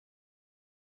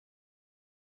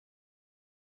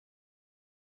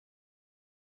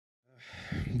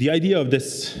The idea of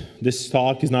this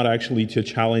talk is not actually to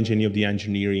challenge any of the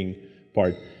engineering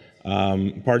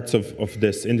parts of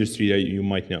this industry that you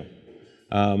might know.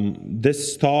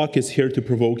 This talk is here to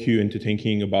provoke you into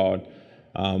thinking about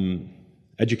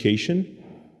education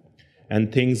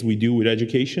and things we do with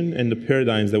education and the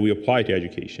paradigms that we apply to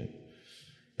education.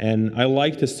 And I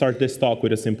like to start this talk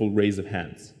with a simple raise of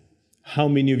hands. How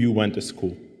many of you went to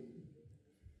school?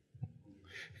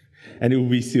 And it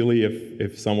would be silly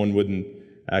if someone wouldn't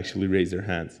actually raise their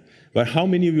hands. But how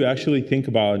many of you actually think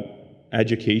about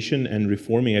education and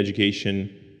reforming education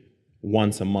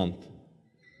once a month?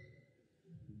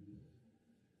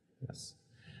 Yes.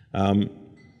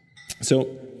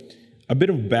 So a bit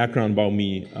of background about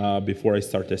me before I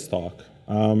start this talk.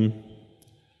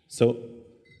 So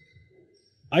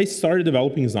I started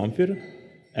developing Zamphyr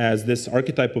as this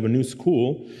archetype of a new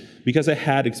school because I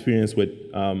had experience with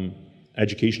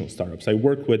educational startups. I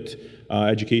worked with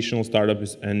educational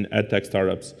startups and edtech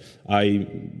startups. I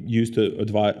used to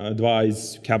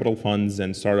advise capital funds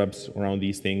and startups around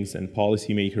these things and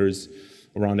policymakers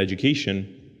around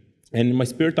education. And in my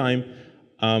spare time,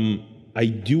 I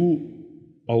do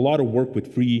a lot of work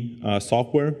with free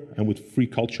software and with free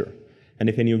culture. And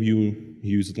if any of you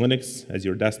use Linux as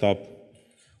your desktop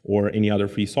or any other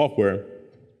free software,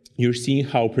 you're seeing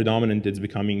how predominant it's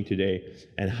becoming today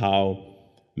and how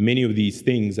many of these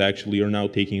things actually are now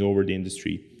taking over the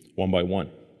industry one by one.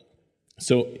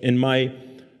 So in my,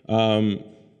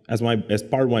 as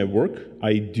part of my work,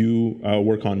 I do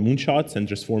work on moonshots and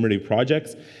transformative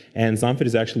projects, and Zamphyr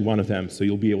is actually one of them, so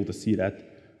you'll be able to see that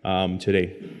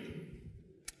today.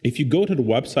 If you go to the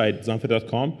website,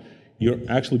 zamphyr.com, you'll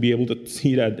actually be able to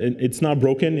see that it's not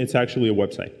broken, it's actually a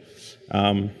website.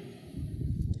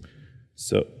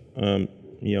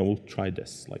 Yeah, we'll try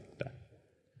this like that.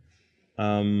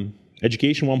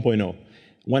 Education 1.0.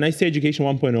 When I say Education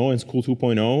 1.0 and School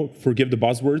 2.0, forgive the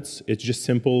buzzwords. It's just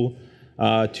simple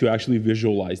to actually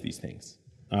visualize these things.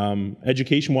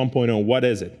 Education 1.0, what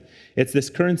is it? It's this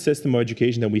current system of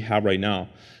education that we have right now.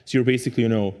 So you're basically,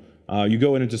 you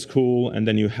go into school and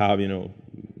then you have,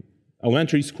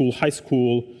 elementary school, high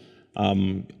school,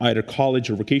 either college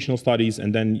or vocational studies,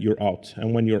 and then you're out.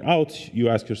 And when you're out, you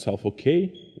ask yourself,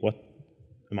 okay, what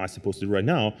am I supposed to do right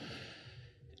now?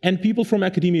 And people from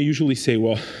academia usually say,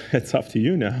 well, it's up to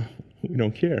you now. We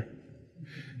don't care.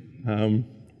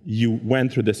 You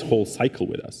went through this whole cycle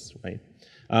with us, right?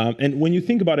 And when you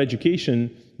think about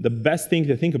education, the best thing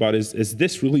to think about is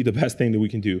this really the best thing that we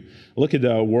can do? Look at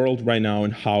the world right now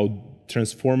and how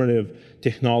transformative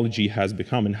technology has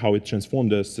become and how it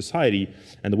transformed the society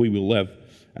and the way we live.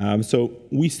 So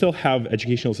we still have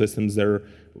educational systems that are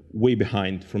way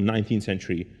behind from 19th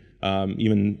century,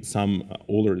 even some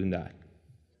older than that.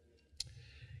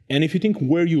 And if you think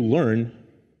where you learn,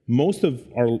 most of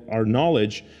our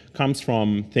knowledge comes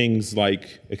from things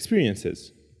like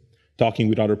experiences, talking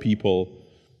with other people,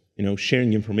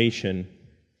 sharing information,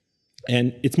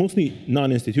 and it's mostly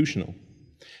non-institutional.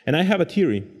 And I have a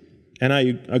theory, and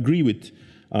I agree with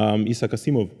Isaac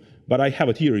Asimov, but I have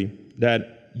a theory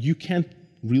that you can't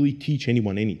really teach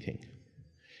anyone anything.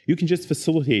 You can just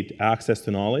facilitate access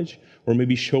to knowledge or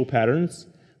maybe show patterns,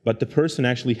 but the person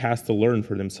actually has to learn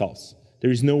for themselves. There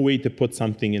is no way to put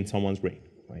something in someone's brain,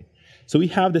 right? So we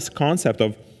have this concept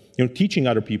of teaching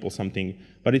other people something,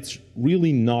 but it's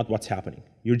really not what's happening.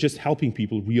 You're just helping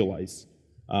people realize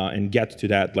and get to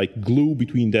that like glue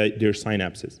between their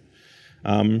synapses.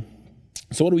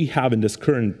 So what do we have in this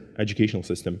current educational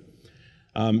system?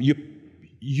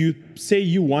 You say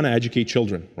you want to educate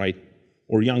children, right?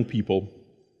 Or young people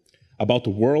about the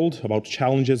world, about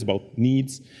challenges, about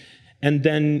needs, and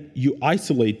then you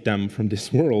isolate them from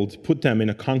this world, put them in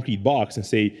a concrete box and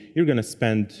say, you're going to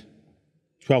spend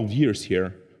 12 years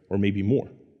here, or maybe more.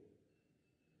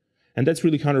 And that's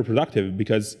really counterproductive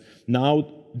because now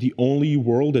the only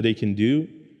world that they can do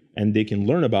and they can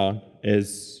learn about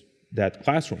is that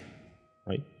classroom,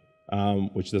 right?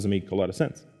 Which doesn't make a lot of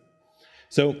sense.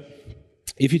 So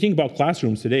if you think about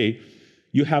classrooms today,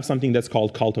 you have something that's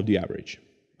called cult of the average.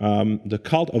 The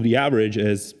cult of the average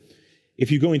is if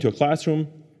you go into a classroom,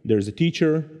 there's a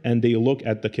teacher, and they look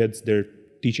at the kids they're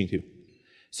teaching to.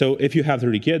 So if you have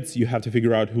 30 kids, you have to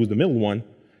figure out who's the middle one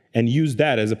and use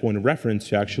that as a point of reference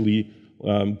to actually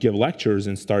give lectures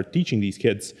and start teaching these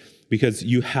kids, because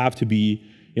you have to be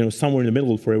somewhere in the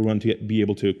middle for everyone to be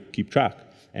able to keep track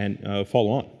and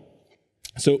follow on.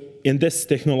 So in this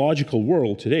technological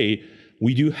world today,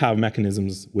 we do have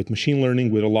mechanisms with machine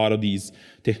learning, with a lot of these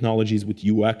technologies with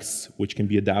UX, which can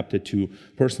be adapted to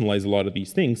personalize a lot of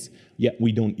these things, yet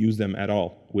we don't use them at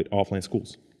all with offline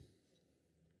schools.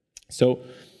 So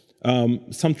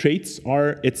some traits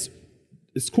are, it's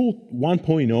school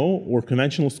 1.0 or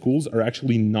conventional schools are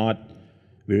actually not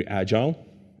very agile.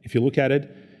 If you look at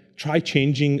it, try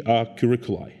changing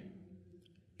curricula.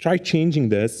 Try changing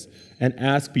this and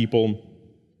ask people,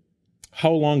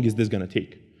 how long is this going to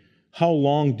take? How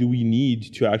long do we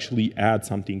need to actually add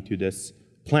something to this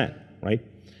plan, right?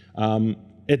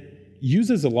 It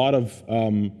uses a lot of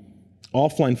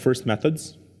offline first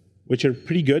methods, which are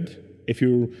pretty good if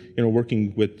you're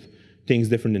working with things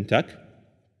different in tech,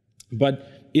 but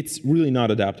it's really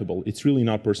not adaptable. It's really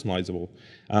not personalizable.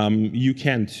 You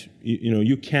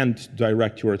can't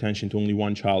direct your attention to only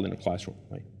one child in a classroom,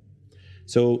 right?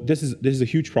 So this is a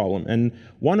huge problem. And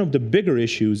one of the bigger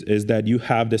issues is that you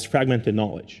have this fragmented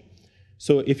knowledge.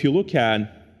 So if you look at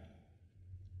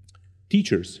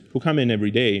teachers who come in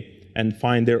every day and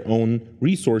find their own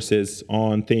resources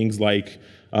on things like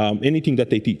anything that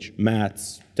they teach,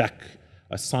 maths, tech,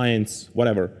 science,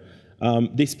 whatever,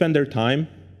 they spend their time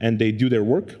and they do their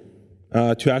work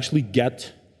to actually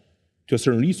get to a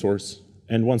certain resource.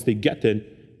 And once they get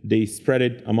it, they spread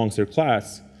it amongst their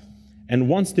class. And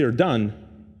once they're done,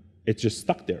 it's just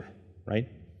stuck there, right?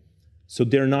 So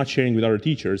they're not sharing with other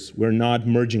teachers. We're not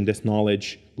merging this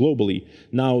knowledge globally.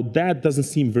 Now, that doesn't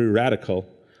seem very radical,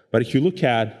 but if you look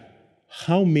at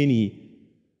how many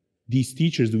these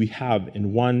teachers do we have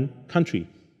in one country,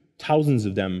 thousands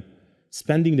of them,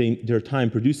 spending their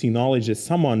time producing knowledge that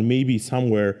someone maybe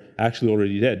somewhere actually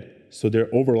already did. So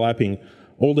they're overlapping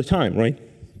all the time, right?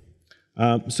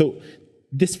 So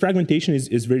this fragmentation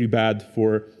is very bad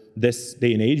for this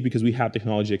day and age because we have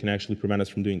technology that can actually prevent us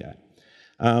from doing that.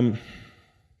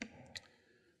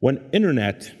 When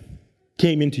internet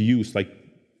came into use like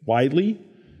widely,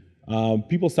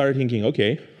 people started thinking,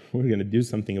 okay, we're going to do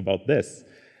something about this.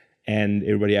 And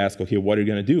everybody asked, okay, what are you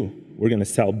going to do? We're going to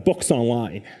sell books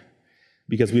online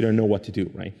because we don't know what to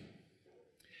do, right?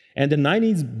 And the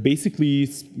 90s basically,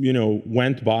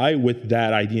 went by with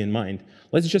that idea in mind.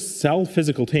 Let's just sell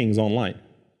physical things online.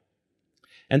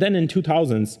 And then in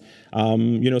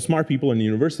 2000s, smart people in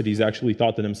universities actually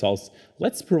thought to themselves,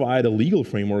 let's provide a legal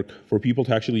framework for people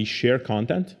to actually share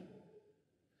content.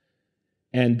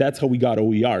 And that's how we got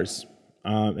OERs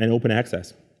and open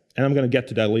access. And I'm going to get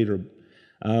to that later.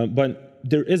 But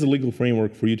there is a legal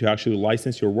framework for you to actually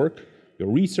license your work, your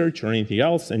research, or anything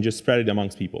else, and just spread it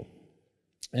amongst people.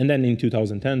 And then in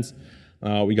 2010s,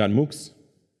 we got MOOCs,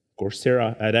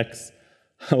 Coursera, edX,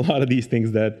 a lot of these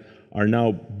things that are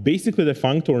now basically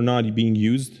defunct or not being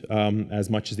used as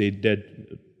much as they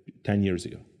did 10 years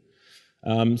ago.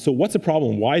 So what's the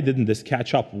problem? Why didn't this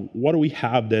catch up? Why do we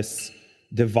have this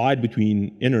divide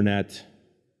between internet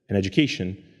and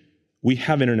education? We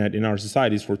have internet in our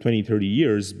societies for 20, 30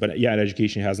 years, but yet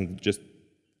education hasn't just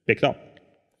picked up.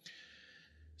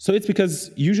 So it's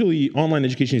because usually online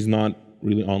education is not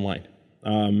really online.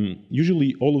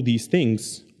 Usually all of these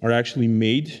things are actually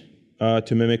made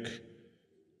to mimic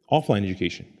offline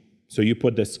education. So you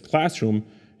put this classroom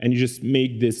and you just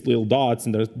make these little dots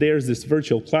and there's this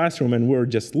virtual classroom and we're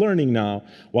just learning now.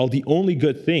 While the only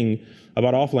good thing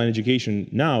about offline education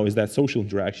now is that social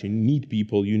interaction. You need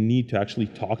people, you need to actually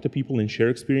talk to people and share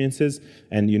experiences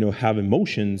and have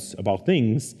emotions about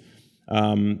things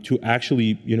to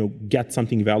actually get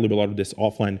something valuable out of this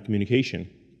offline communication.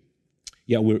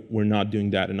 Yeah, we're not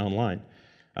doing that in online.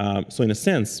 So in a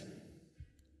sense,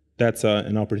 that's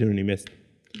an opportunity missed.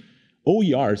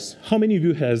 OERs, how many of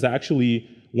you has actually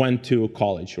went to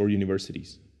college or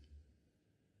universities?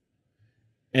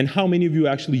 And how many of you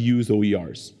actually use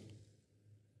OERs?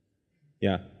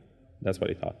 Yeah, that's what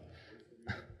I thought.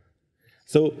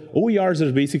 So OERs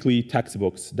are basically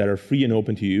textbooks that are free and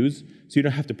open to use, so you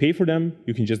don't have to pay for them.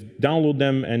 You can just download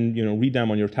them and read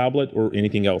them on your tablet or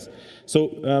anything else.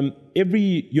 So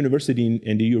every university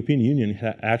in the European Union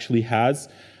actually has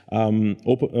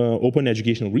open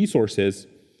educational resources,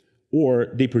 or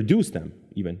they produce them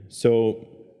even. So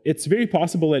it's very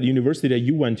possible that the university that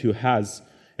you went to has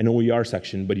an OER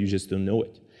section, but you just don't know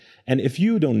it. And if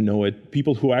you don't know it,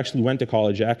 people who actually went to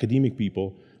college, academic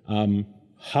people,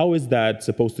 how is that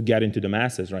supposed to get into the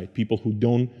masses, right? People who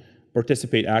don't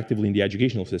participate actively in the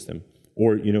educational system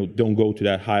or don't go to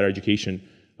that higher education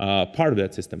part of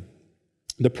that system.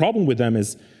 The problem with them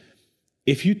is,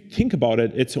 if you think about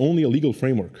it, it's only a legal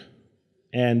framework.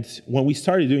 And when we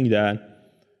started doing that,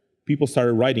 people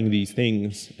started writing these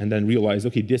things and then realized,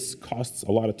 okay, this costs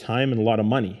a lot of time and a lot of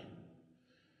money.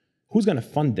 Who's going to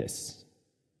fund this?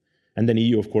 And then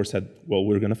EU, of course, said, well,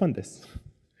 we're going to fund this.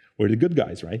 We're the good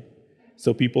guys, right?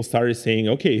 So people started saying,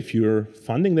 okay, if you're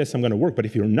funding this, I'm going to work. But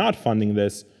if you're not funding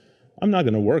this, I'm not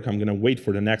going to work. I'm going to wait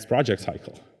for the next project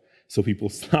cycle. So people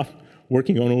stop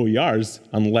working on OERs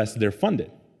unless they're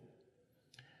funded.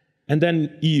 And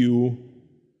then EU,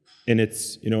 in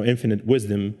its infinite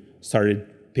wisdom, started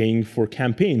paying for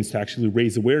campaigns to actually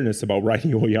raise awareness about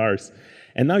writing OERs.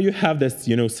 And now you have this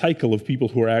cycle of people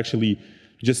who are actually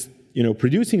just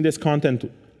producing this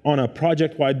content on a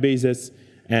project-wide basis,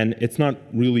 and it's not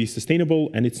really sustainable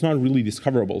and it's not really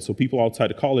discoverable. So people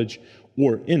outside of college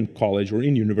or in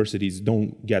universities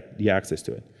don't get the access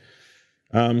to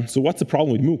it. So what's the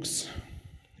problem with MOOCs?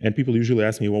 And people usually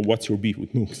ask me, well, what's your beef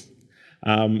with MOOCs?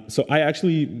 So I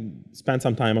actually spent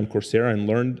some time on Coursera and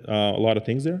learned a lot of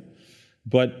things there.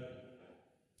 But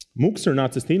MOOCs are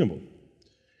not sustainable.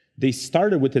 They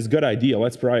started with this good idea,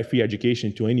 let's provide free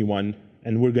education to anyone,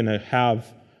 and we're going to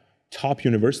have top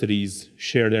universities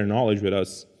share their knowledge with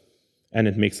us, and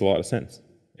it makes a lot of sense.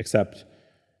 Except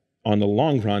on the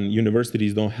long run,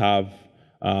 universities don't have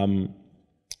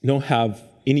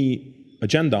any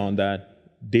agenda on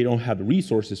that. They don't have the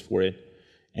resources for it.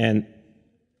 And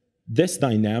this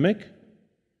dynamic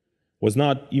was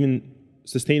not even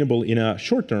sustainable in a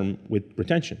short term with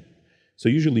retention. So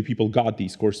usually people got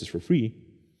these courses for free,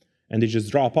 and they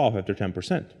just drop off after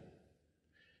 10%.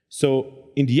 So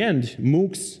in the end,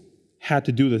 MOOCs had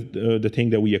to do the thing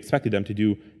that we expected them to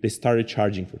do. They started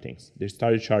charging for things. They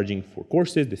started charging for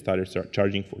courses. They started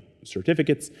charging for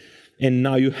certificates. And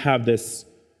now you have this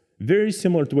very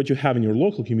similar to what you have in your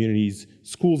local communities,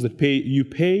 schools that you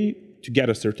pay to get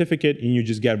a certificate and you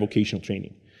just get vocational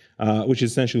training, which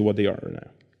is essentially what they are right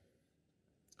now.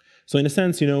 So in a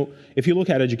sense, if you look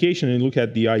at education and look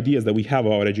at the ideas that we have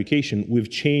about education, we've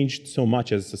changed so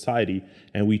much as a society,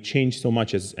 and we changed so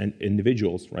much as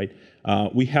individuals, right?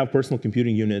 We have personal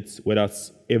computing units with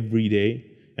us every day,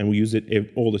 and we use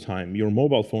it all the time. Your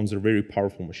mobile phones are very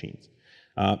powerful machines.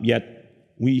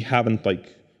 Yet we haven't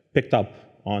picked up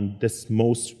on this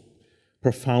most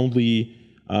profoundly,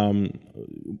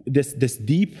 this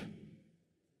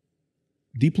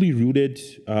deeply rooted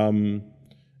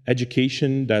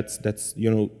education that's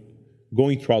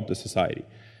going throughout the society.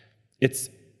 It's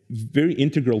very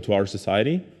integral to our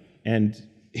society, and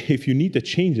if you need to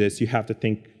change this, you have to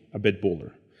think a bit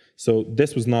bolder. So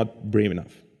this was not brave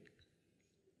enough.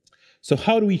 So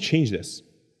how do we change this?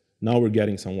 Now we're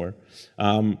getting somewhere.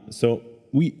 So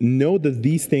we know that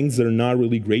these things are not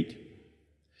really great,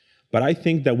 but I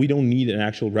think that we don't need an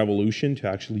actual revolution to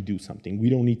actually do something. We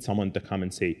don't need someone to come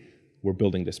and say, we're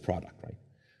building this product, right?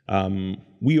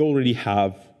 We already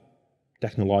have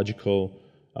technological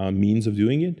means of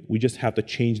doing it. We just have to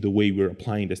change the way we're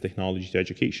applying this technology to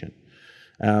education.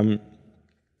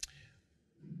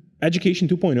 Education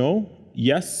 2.0,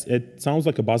 yes, it sounds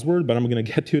like a buzzword, but I'm going to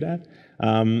get to that.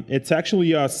 It's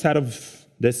actually a set of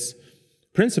these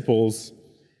principles,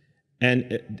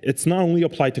 and it's not only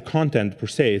applied to content per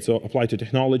se, it's applied to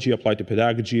technology, applied to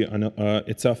pedagogy, and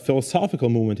it's a philosophical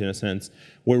movement in a sense,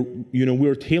 where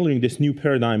we're tailoring this new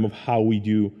paradigm of how we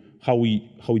do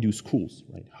schools,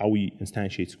 right? How we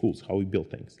instantiate schools, how we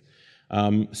build things.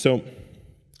 So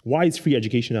why is free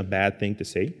education a bad thing to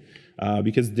say?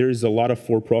 Because there's a lot of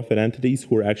for-profit entities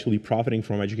who are actually profiting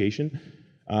from education.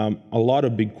 A lot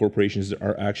of big corporations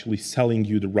are actually selling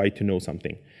you the right to know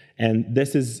something. And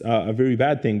this is a very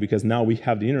bad thing, because now we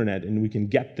have the internet and we can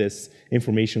get this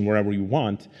information wherever we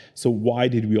want. So why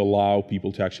did we allow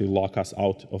people to actually lock us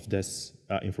out of this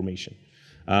information?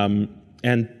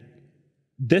 And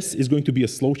this is going to be a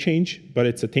slow change, but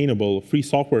it's attainable. Free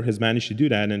software has managed to do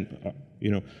that, and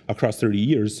across 30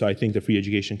 years. So I think the free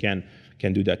education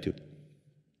can do that too.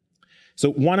 So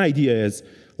one idea is,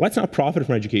 let's not profit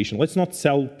from education. Let's not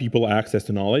sell people access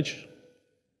to knowledge.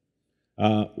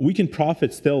 We can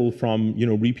profit still from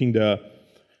reaping the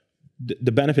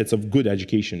benefits of good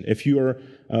education. If you're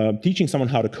teaching someone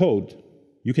how to code,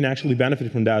 you can actually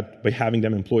benefit from that by having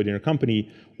them employed in your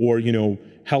company, or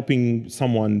helping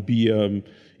someone be an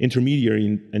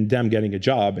intermediary and them getting a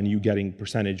job and you getting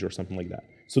percentage or something like that.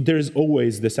 So there's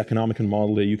always this economic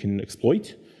model that you can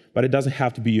exploit, but it doesn't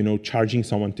have to be charging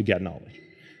someone to get knowledge.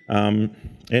 And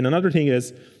another thing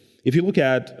is, if you look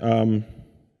at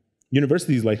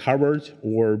universities like Harvard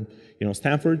or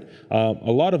Stanford,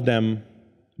 a lot of them,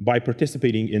 by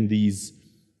participating in these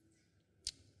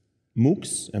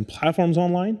MOOCs and platforms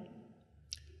online,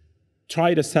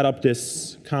 try to set up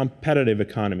this competitive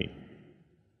economy.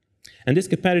 And this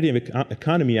competitive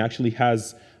economy actually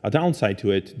has a downside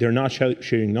to it. They're not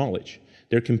sharing knowledge.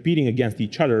 They're competing against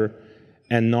each other,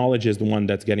 and knowledge is the one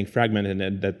that's getting fragmented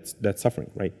and that's suffering,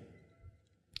 right?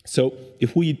 So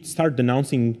if we start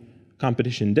denouncing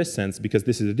competition in this sense, because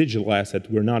this is a digital asset,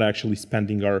 we're not actually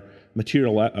spending our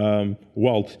material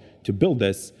wealth to build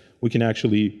this, we can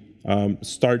actually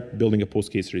start building a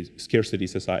post-scarcity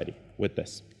society with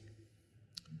this.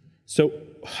 So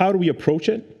how do we approach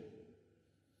it?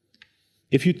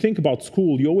 if you think about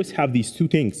school, you always have these two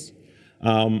things.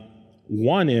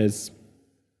 One is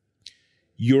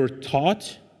you're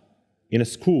taught in a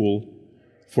school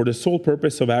for the sole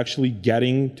purpose of actually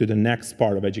getting to the next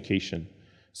part of education.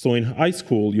 So in high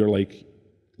school, you're like,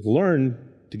 learn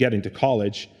to get into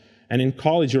college. And in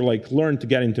college, you're like, learn to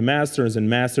get into masters and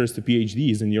masters to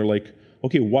PhDs. And you're like,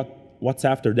 okay, what's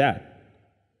after that?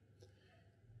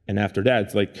 And after that,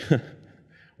 it's like,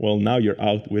 well, now you're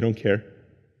out. We don't care.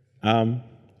 And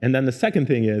then the second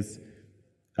thing is,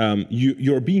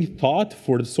 you're being taught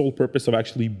for the sole purpose of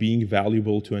actually being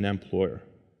valuable to an employer,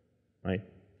 right?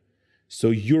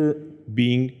 So you're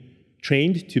being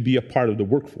trained to be a part of the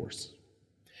workforce.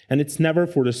 And it's never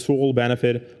for the sole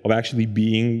benefit of actually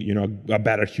being, a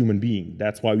better human being.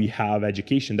 That's why we have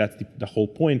education. That's the whole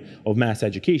point of mass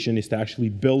education, is to actually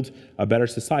build a better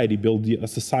society, build a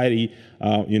society,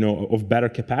 of better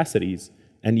capacities.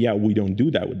 And yet we don't do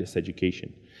that with this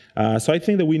education. So I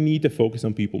think that we need to focus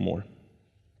on people more.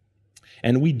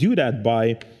 And we do that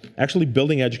by actually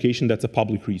building education that's a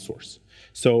public resource.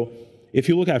 So if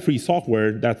you look at free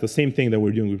software, that's the same thing that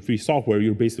we're doing with free software.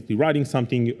 You're basically writing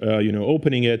something,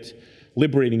 opening it,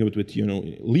 liberating it with,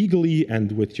 legally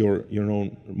and with your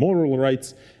own moral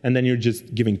rights, and then you're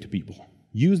just giving to people.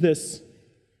 Use this,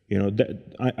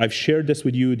 I've shared this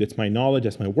with you, that's my knowledge,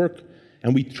 that's my work,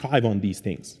 and we thrive on these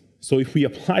things. So if we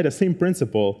apply the same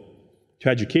principle to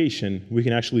education, we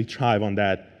can actually thrive on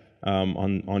that,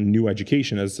 on new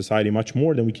education as a society much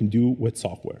more than we can do with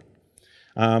software.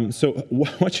 So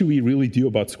what should we really do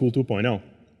about School 2.0?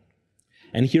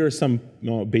 And here are some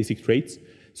basic traits.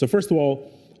 So first of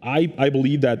all, I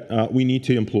believe that we need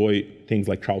to employ things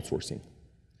like crowdsourcing.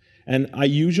 And I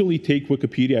usually take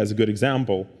Wikipedia as a good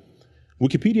example.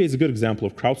 Wikipedia is a good example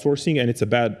of crowdsourcing, and it's a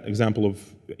bad example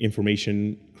of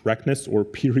information correctness or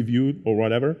peer-reviewed or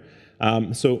whatever.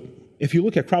 So if you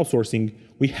look at crowdsourcing,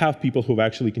 we have people who have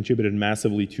actually contributed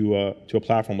massively to a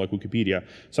platform like Wikipedia.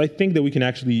 So I think that we can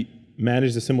actually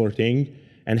manage a similar thing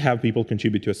and have people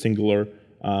contribute to a singular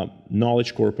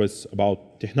knowledge corpus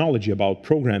about technology, about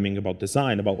programming, about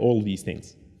design, about all of these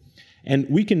things. And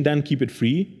we can then keep it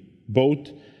free, both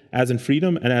as in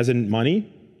freedom and as in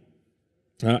money.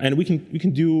 And we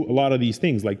can do a lot of these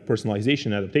things like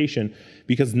personalization, adaptation,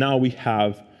 because now we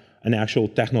have an actual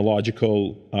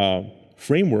technological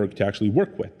framework to actually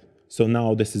work with. So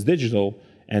now this is digital,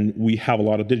 and we have a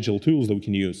lot of digital tools that we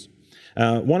can use.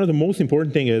 One of the most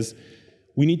important things is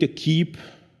we need to keep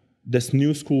this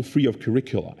new school free of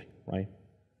curricula, right?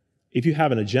 If you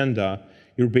have an agenda,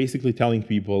 you're basically telling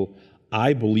people,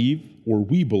 I believe, or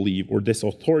we believe, or this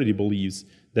authority believes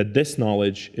that this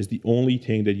knowledge is the only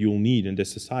thing that you'll need in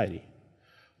this society.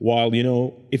 While,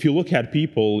 if you look at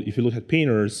people, if you look at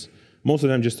painters, most of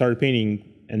them just started painting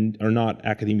and are not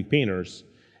academic painters.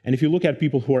 And if you look at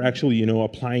people who are actually,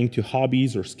 applying to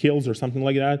hobbies or skills or something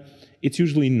like that, it's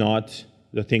usually not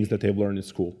the things that they've learned in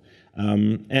school.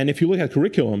 And if you look at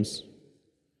curriculums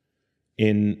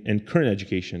in current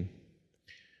education,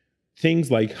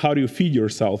 things like how do you feed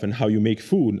yourself and how you make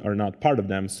food are not part of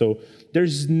them. So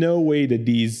there's no way that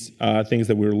these things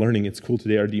that we're learning at school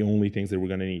today are the only things that we're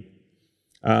going to need.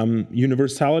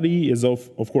 Universality is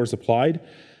of course applied.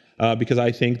 Because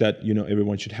I think that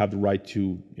everyone should have the right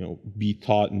to be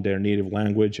taught in their native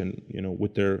language and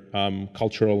with their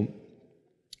cultural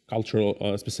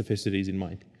specificities in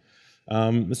mind.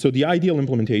 So the ideal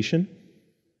implementation.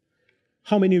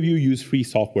 How many of you use free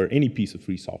software? Any piece of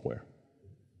free software?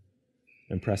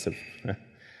 Impressive.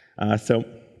 So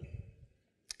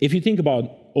if you think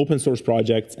about open source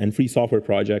projects and free software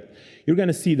projects, you're going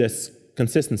to see this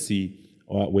consistency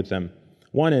with them.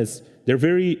 One is they're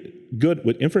very good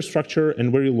with infrastructure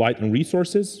and very light on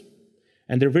resources,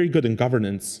 and they're very good in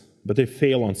governance, but they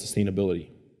fail on sustainability.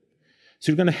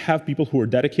 So you're going to have people who are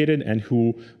dedicated and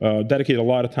who dedicate a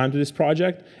lot of time to this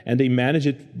project, and they manage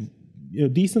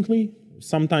it decently,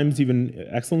 sometimes even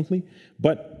excellently,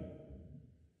 but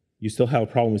you still have a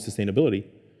problem with sustainability.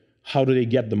 How do they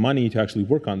get the money to actually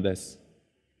work on this?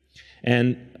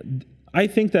 And I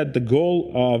think that the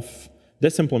goal of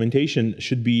this implementation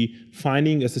should be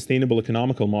finding a sustainable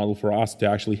economical model for us to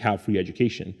actually have free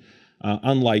education,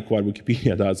 unlike what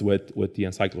Wikipedia does with the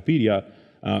encyclopedia,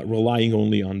 relying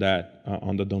only on that,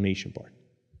 on the donation part.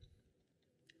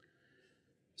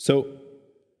 So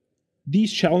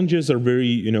these challenges are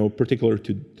very particular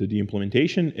to the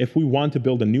implementation. If we want to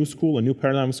build a new school, a new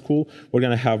paradigm school, we're going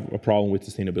to have a problem with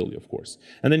sustainability, of course.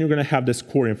 And then you're going to have this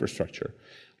core infrastructure.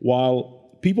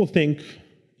 While people think,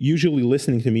 usually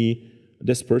listening to me,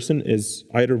 this person is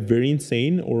either very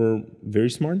insane or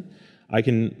very smart, I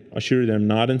can assure you that I'm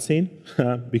not insane.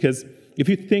 Because if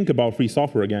you think about free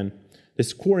software again,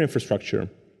 This core infrastructure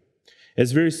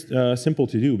is very simple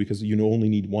to do because you only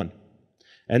need one.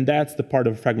 And that's the part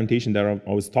of fragmentation that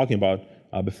I was talking about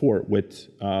before with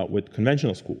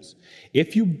conventional schools.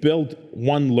 If you build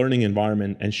one learning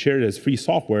environment and share it as free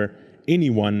software,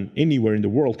 anyone, anywhere in the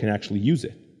world can actually use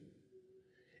it.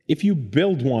 If you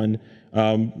build one,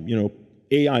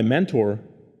 AI mentor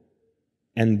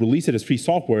and release it as free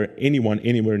software, anyone,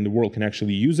 anywhere in the world can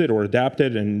actually use it or adapt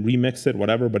it and remix it,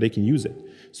 whatever, but they can use it.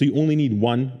 So you only need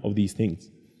one of these things.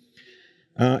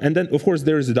 And then, of course,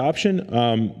 there is adoption.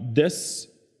 This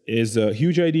is a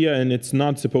huge idea, and it's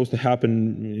not supposed to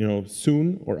happen,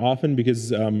 soon or often,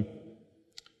 because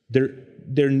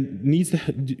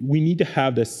we need to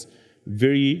have this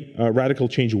very radical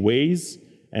change of ways.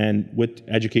 And with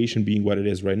education being what it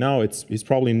is right now, it's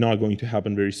probably not going to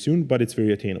happen very soon, but it's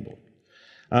very attainable.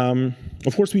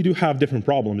 Of course, we do have different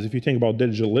problems. If you think about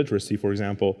digital literacy, for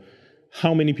example,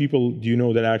 how many people do you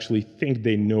know that actually think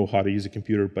they know how to use a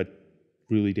computer, but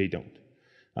really they don't?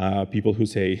 People who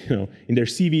say, in their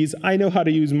CVs, I know how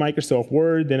to use Microsoft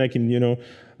Word, then I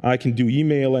can do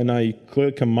email, and I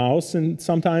click a mouse, and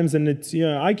sometimes, and it's,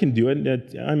 I can do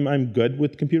it. I'm good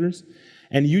with computers,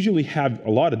 and usually have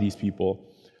a lot of these people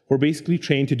who are basically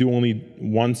trained to do only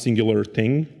one singular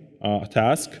thing,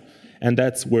 task, and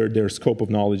that's where their scope of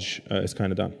knowledge is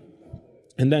kind of done.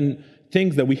 And then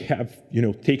things that we have,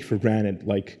 take for granted,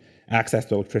 like access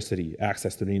to electricity,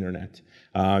 access to the internet.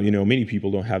 Many people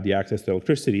don't have the access to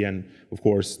electricity, and of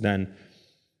course, then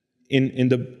in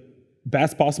the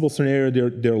best possible scenario,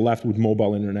 they're left with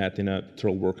mobile internet in a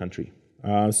third world country.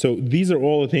 So these are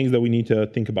all the things that we need to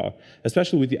think about,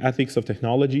 especially with the ethics of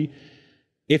technology.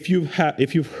 If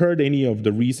you've heard any of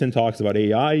the recent talks about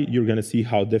AI, you're going to see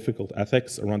how difficult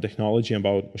ethics around technology,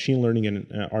 about machine learning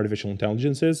and artificial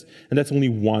intelligence is, and that's only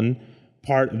one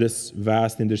part of this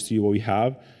vast industry what we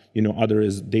have. Other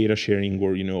is data sharing,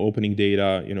 or opening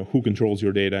data, who controls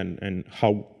your data, and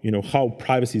how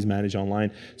privacy is managed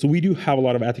online. So we do have a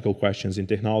lot of ethical questions in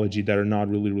technology that are not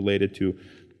really related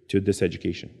to this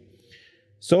education.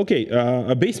 So okay,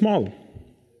 a base model.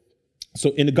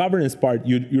 So in the governance part,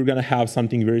 you're going to have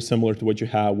something very similar to what you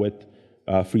have with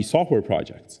free software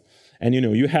projects. And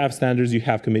you have standards, you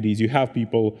have committees, you have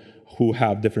people who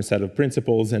have different set of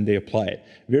principles, and they apply it.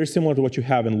 Very similar to what you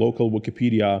have in local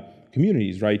Wikipedia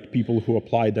communities, right? People who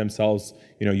apply themselves,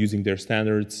 using their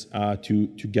standards to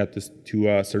get this to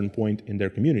a certain point in their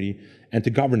community and to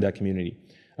govern that community.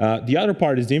 The other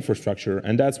part is the infrastructure,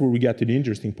 and that's where we get to the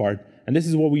interesting part. And this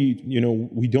is what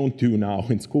we don't do now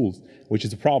in schools, which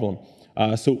is a problem.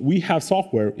 So we have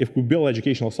software. If we build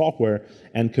educational software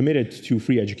and commit it to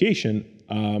free education,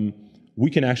 we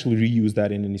can actually reuse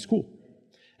that in any school.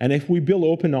 And if we build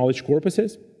open knowledge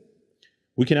corpuses,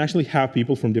 we can actually have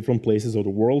people from different places of the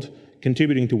world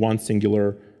contributing to one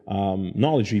singular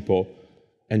knowledge repo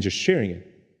and just sharing it.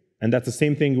 And that's the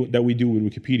same thing that we do with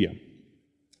Wikipedia,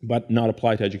 but not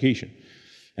applied to education.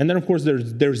 And then, of course,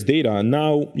 there's data. And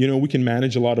now, we can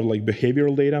manage a lot of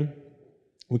behavioral data.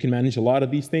 We can manage a lot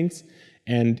of these things.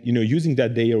 And, using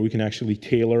that data, we can actually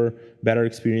tailor better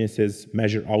experiences,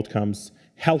 measure outcomes,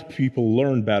 help people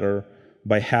learn better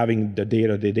by having the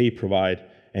data that they provide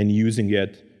and using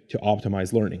it to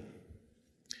optimize learning.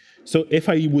 So if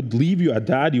I would leave you at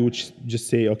that, you would just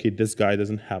say, okay, this guy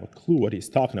doesn't have a clue what he's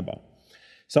talking about.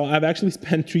 So I've actually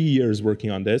spent 3 years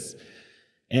working on this.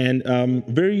 And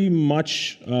very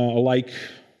much like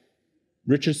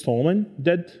Richard Stallman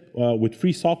did with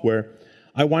free software,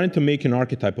 I wanted to make an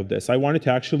archetype of this. I wanted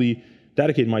to actually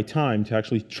dedicate my time to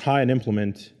actually try and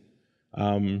implement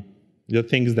the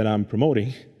things that I'm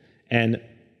promoting. And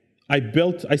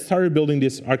I started building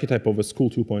this archetype of a school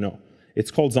 2.0. It's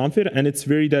called Zamphyr, and it's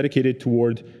very dedicated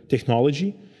toward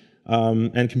technology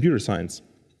and computer science.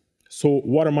 So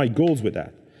what are my goals with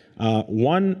that?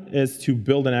 One is to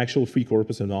build an actual free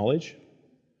corpus of knowledge.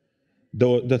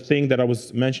 The thing that I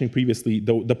was mentioning previously,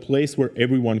 the place where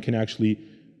everyone can actually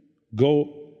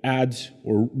go add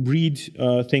or read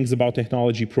things about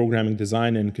technology, programming,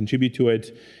 design, and contribute to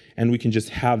it, and we can just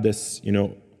have this,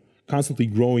 constantly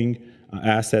growing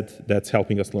asset that's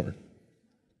helping us learn.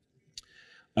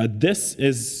 This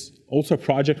is also a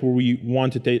project where we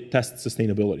want to test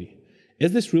sustainability.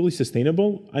 Is this really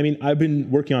sustainable? I mean, I've been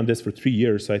working on this for 3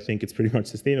 years, so I think it's pretty much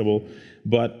sustainable.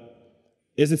 But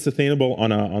is it sustainable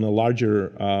on a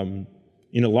larger,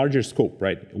 in a larger scope,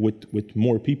 right? With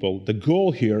more people. The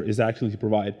goal here is actually to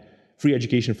provide free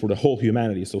education for the whole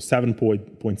humanity, so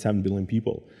 7.7 billion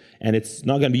people. And it's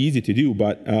not going to be easy to do,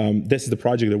 but this is the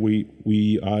project that we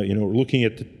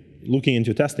looking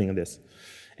into testing of this.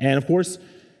 And of course,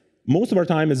 most of our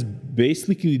time is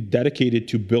basically dedicated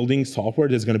to building software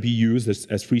that's going to be used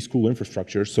as free school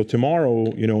infrastructure. So tomorrow,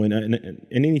 in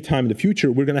any time in the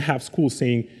future, we're going to have schools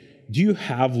saying, do you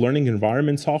have learning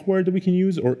environment software that we can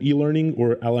use, or e-learning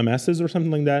or LMSs or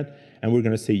something like that? And we're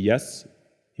going to say, yes,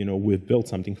 we've built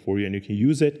something for you and you can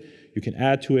use it, you can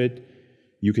add to it,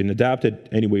 you can adapt it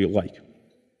any way you like.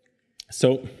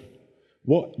 So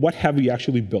what have we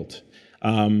actually built?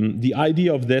 The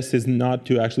idea of this is not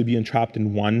to actually be entrapped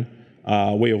in one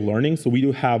way of learning. So we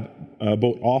do have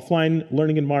both offline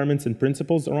learning environments and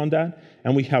principles around that,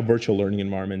 and we have virtual learning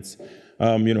environments.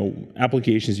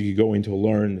 Applications you could go into to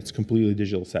learn. It's completely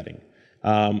digital setting.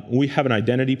 We have an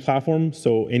identity platform,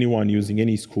 so anyone using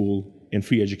any school in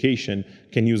free education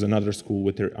can use another school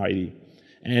with their ID.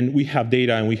 And we have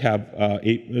data, and we have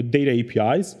data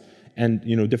APIs, and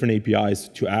different APIs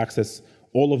to access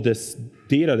all of this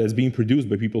data that's being produced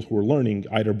by people who are learning,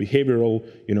 either behavioral,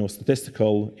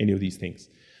 statistical, any of these things.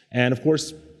 And of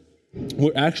course,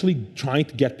 we're actually trying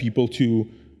to get people to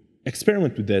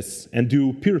experiment with this and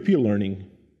do peer-to-peer learning,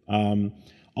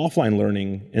 offline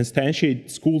learning,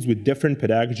 instantiate schools with different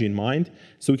pedagogy in mind,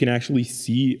 so we can actually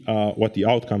see what the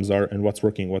outcomes are and what's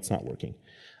working, what's not working.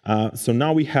 So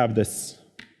now we have this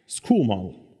school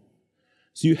model.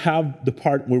 So you have the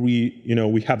part where we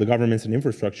have the governments and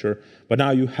infrastructure, but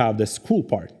now you have the school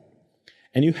part.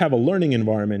 And you have a learning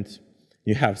environment,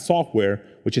 you have software,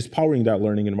 which is powering that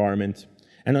learning environment.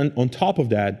 And on top of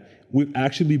that, we've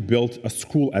actually built a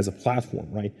school as a platform,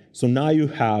 right? So now you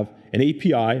have an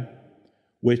API,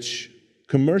 which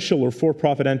commercial or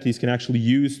for-profit entities can actually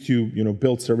use to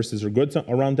build services or goods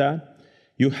around that.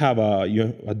 You have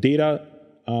a data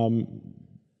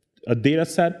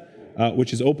set,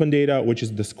 which is open data, which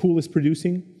is the school is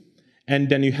producing, and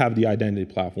then you have the identity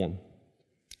platform.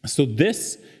 So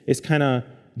this is kind of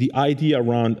the idea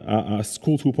around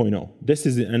School 2.0. This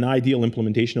is an ideal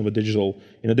implementation of a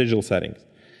digital setting.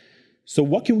 So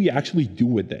what can we actually do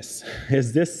with this?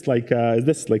 Is this like a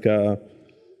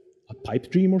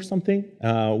pipe dream or something?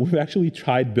 We've actually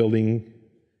tried building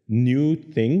new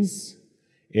things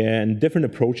and different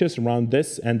approaches around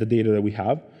this and the data that we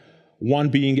have. One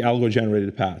being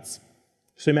algo-generated paths.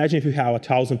 So imagine if you have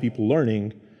 1,000 people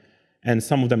learning, and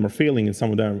some of them are failing and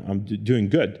some of them are doing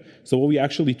good. So what we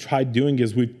actually tried doing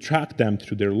is we tracked them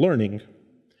through their learning,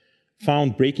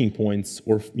 found breaking points,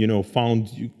 or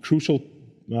found crucial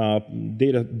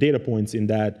data points in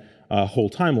that whole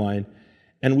timeline,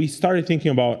 and we started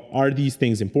thinking about, are these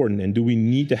things important, and do we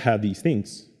need to have these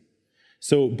things?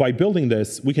 So by building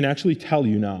this, we can actually tell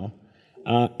you now,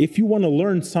 if you want to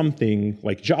learn something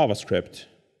like JavaScript,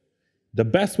 the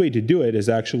best way to do it is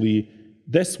actually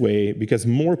this way, because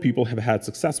more people have had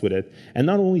success with it. And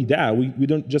not only that, we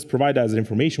don't just provide that as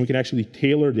information, we can actually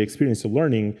tailor the experience of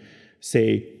learning.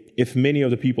 Say, if many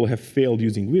of the people have failed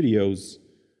using videos,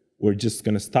 we're just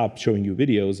going to stop showing you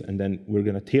videos, and then we're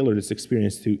going to tailor this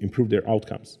experience to improve their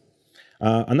outcomes.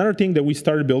 Another thing that we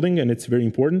started building, and it's very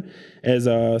important, is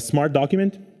a smart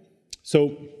document.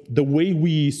 So the way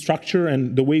we structure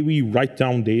and the way we write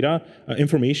down data,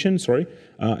 information,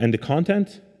 and the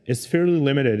content is fairly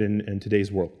limited in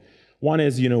today's world. One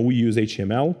is, we use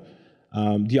HTML.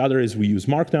 The other is we use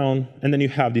Markdown. And then you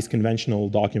have these conventional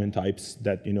document types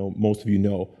that, most of you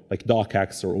know, like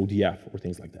docx or ODF or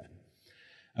things like that.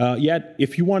 Yet,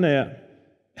 if you want to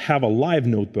have a live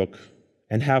notebook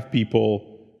and have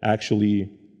people actually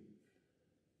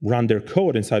run their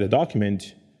code inside a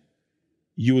document,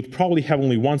 you would probably have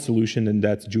only one solution, and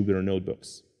that's Jupyter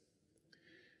Notebooks.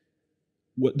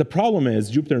 The problem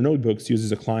is Jupyter Notebooks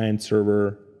uses a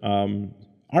client-server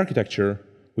architecture,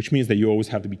 which means that you always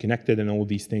have to be connected, and all of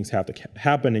these things have to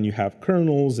happen, and you have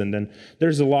kernels, and then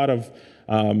there's a lot of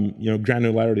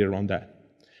granularity around that.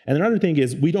 And another thing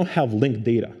is we don't have linked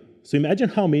data. So imagine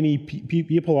how many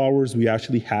people hours we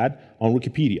actually had on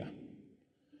Wikipedia.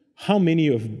 How many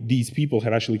of these people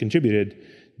have actually contributed?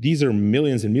 These are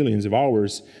millions and millions of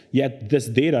hours, yet this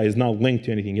data is not linked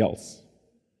to anything else.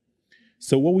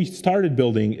 So what we started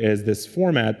building is this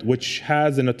format which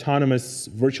has an autonomous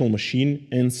virtual machine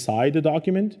inside the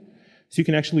document. So you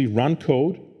can actually run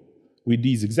code with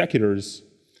these executors,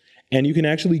 and you can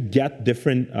actually get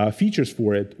different features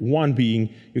for it. One being,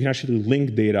 you can actually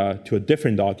link data to a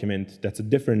different document that's a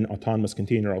different autonomous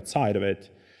container outside of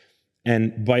it.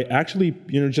 And by actually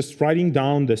just writing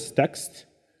down this text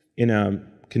in a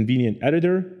convenient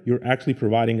editor, you're actually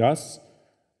providing us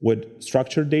with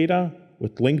structured data,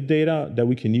 with linked data that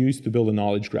we can use to build a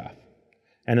knowledge graph.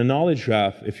 And a knowledge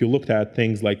graph, if you looked at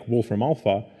things like Wolfram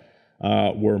Alpha,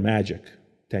 were magic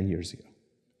 10 years ago.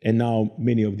 And now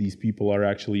many of these people are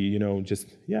actually,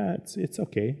 it's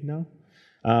okay now.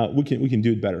 We can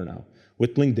do it better now.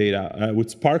 With linked data,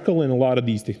 with Sparkle and a lot of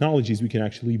these technologies, we can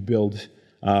actually build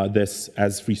this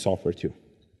as free software too.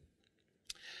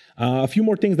 A few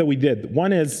more things that we did.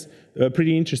 One is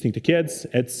pretty interesting to kids.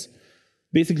 It's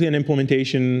basically an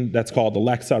implementation that's called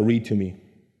Alexa Read to Me.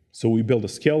 So we build a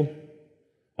skill.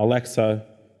 Alexa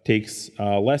takes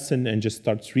a lesson and just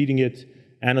starts reading it,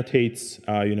 annotates,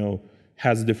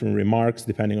 has different remarks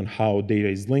depending on how data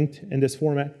is linked in this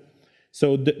format.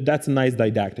 So that's a nice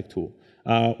didactic tool.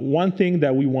 One thing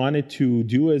that we wanted to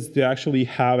do is to actually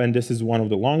have, and this is one of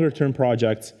the longer term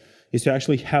projects, is to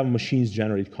actually have machines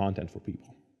generate content for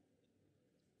people.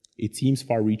 It seems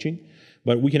far-reaching,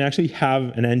 but we can actually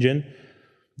have an engine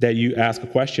that you ask a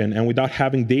question, and without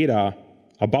having data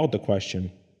about the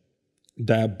question,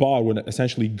 that bot would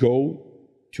essentially go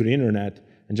to the internet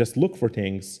and just look for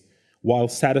things while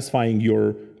satisfying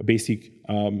your basic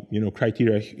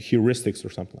criteria, heuristics, or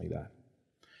something like that.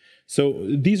 So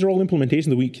these are all implementations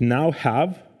that we can now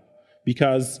have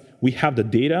because we have the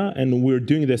data, and we're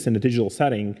doing this in a digital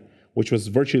setting, which was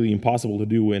virtually impossible to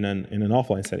do in an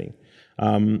offline setting.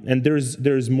 And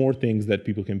there's more things that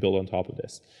people can build on top of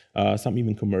this, some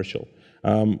even commercial.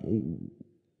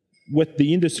 With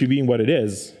the industry being what it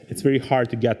is, it's very hard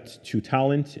to get to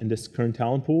talent in this current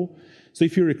talent pool. So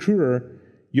if you're a recruiter,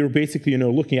 you're basically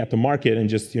looking at the market and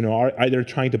just are either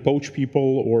trying to poach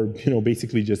people or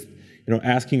basically just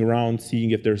asking around,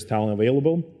 seeing if there's talent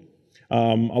available.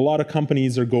 A lot of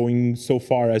companies are going so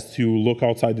far as to look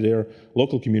outside their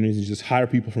local communities and just hire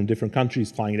people from different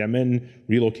countries, flying them in,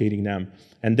 relocating them.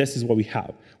 And this is what we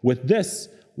have. With this,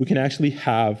 we can actually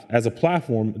have, as a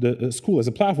platform, the school as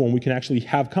a platform, we can actually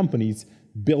have companies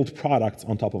build products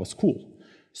on top of a school.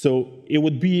 So it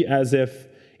would be as if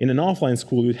in an offline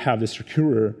school, you'd have this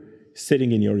recruiter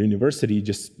sitting in your university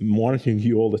just monitoring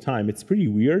you all the time. It's pretty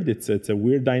weird. It's a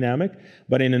weird dynamic.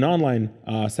 But in an online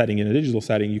setting, in a digital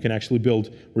setting, you can actually build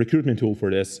a recruitment tool for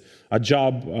this, a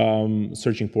job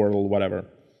searching portal, whatever.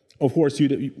 Of course,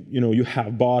 you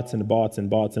have bots and bots and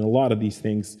bots, and a lot of these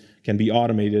things can be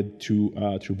automated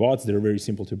through bots. They're very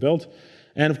simple to build.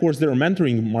 And of course, there are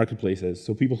mentoring marketplaces,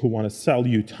 so people who want to sell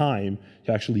you time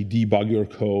to actually debug your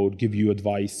code, give you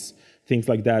advice, things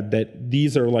like that,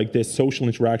 these are like the social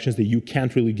interactions that you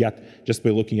can't really get just by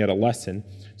looking at a lesson.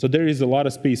 So there is a lot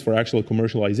of space for actual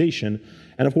commercialization.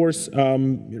 And of course,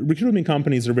 recruitment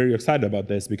companies are very excited about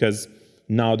this because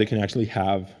now they can actually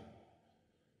have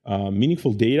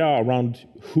meaningful data around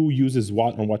who uses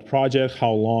what on what project,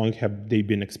 how long have they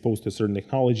been exposed to a certain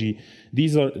technology.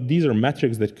 These are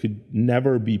metrics that could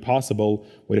never be possible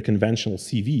with a conventional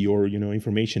CV or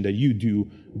information that you do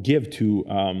give to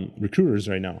recruiters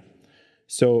right now.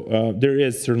 So there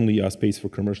is certainly a space for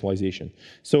commercialization.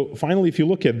 So finally, if you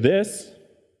look at this,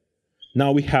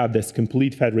 now we have this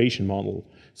complete federation model.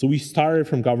 So we started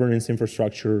from governance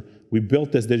infrastructure, we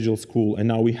built this digital school, and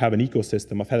now we have an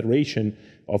ecosystem, a federation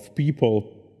of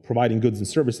people providing goods and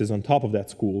services on top of that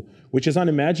school, which is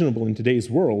unimaginable in today's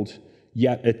world,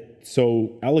 yet it's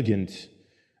so elegant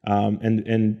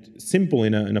and simple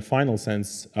in a final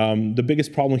sense. The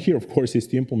biggest problem here, of course, is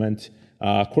to implement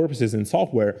corpuses in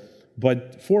software.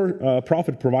 But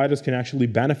for-profit providers can actually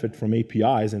benefit from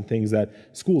APIs and things that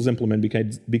schools implement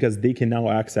because they can now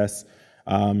access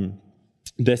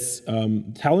this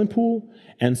talent pool,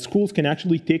 and schools can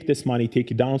actually take this money,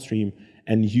 take it downstream,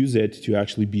 and use it to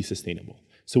actually be sustainable.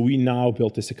 So we now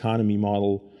built this economy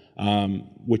model,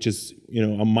 which is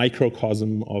a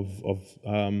microcosm of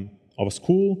a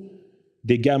school.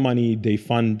 They get money, they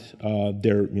fund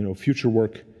their future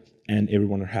work, and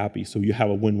everyone are happy. So you have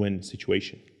a win-win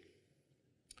situation.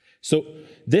 So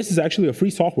this is actually a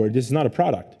free software. This is not a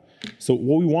product. So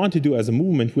what we want to do as a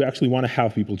movement, we actually want to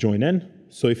have people join in.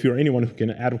 So if you're anyone who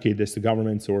can advocate this to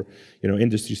governments or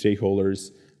industry stakeholders,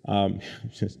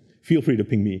 just feel free to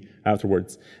ping me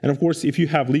afterwards. And of course, if you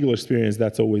have legal experience,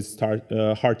 that's always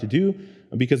hard to do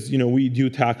because we do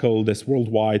tackle this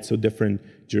worldwide. So different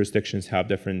jurisdictions have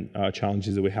different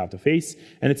challenges that we have to face,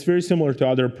 and it's very similar to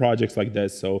other projects like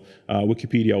this. So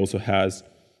Wikipedia also has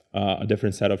a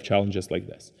different set of challenges like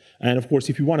this. And of course,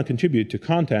 if you want to contribute to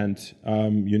content,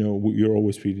 you're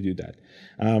always free to do that.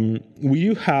 We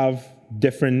do have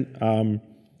different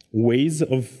ways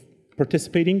of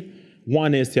participating.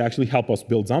 One is to actually help us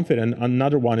build Zamphyr, and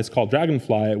another one is called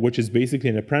Dragonfly, which is basically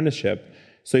an apprenticeship.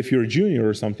 So if you're a junior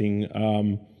or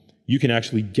something, you can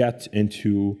actually get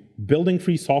into building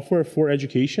free software for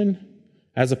education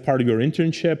as a part of your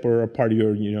internship or a part of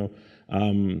your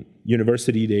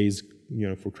university days,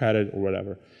 for credit or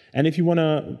whatever. And if you want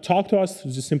to talk to us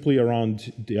just simply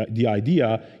around the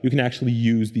idea, you can actually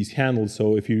use these handles.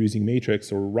 So if you're using Matrix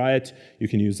or Riot, you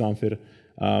can use Zamphyr.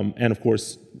 And of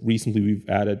course, recently we've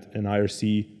added an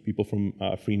IRC. People from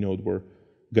Freenode were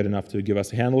good enough to give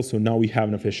us a handle, so now we have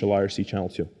an official IRC channel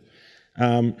too.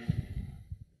 And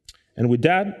with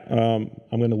that,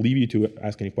 I'm going to leave you to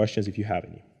ask any questions if you have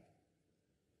any.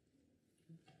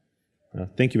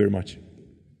 Thank you very much.